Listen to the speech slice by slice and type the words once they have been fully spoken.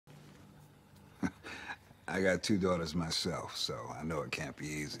I got 2 daughters myself, so I know it can't be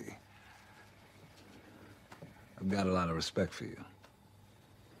easy. I've got a lot of respect for you.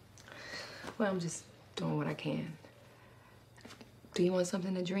 Well, I'm just doing what I can. Do you want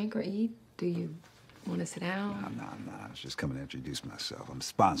something to drink or eat? Do you want to sit down? No. I was just coming to introduce myself. I'm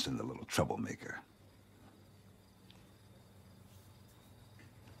sponsoring the little troublemaker.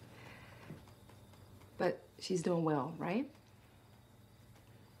 But she's doing well, right?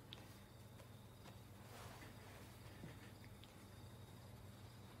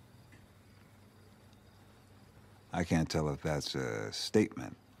 I can't tell if that's a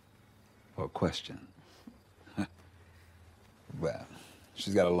statement or a question. Well,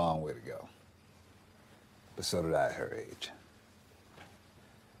 she's got a long way to go. But so did I at her age.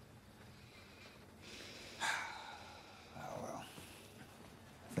 Oh, well.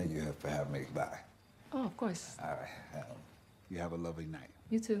 Thank you for having me. Bye. Oh, of course. All right. You have a lovely night.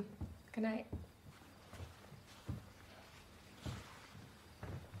 You too. Good night.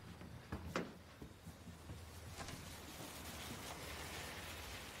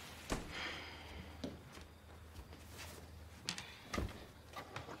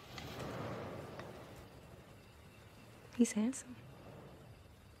 He's handsome.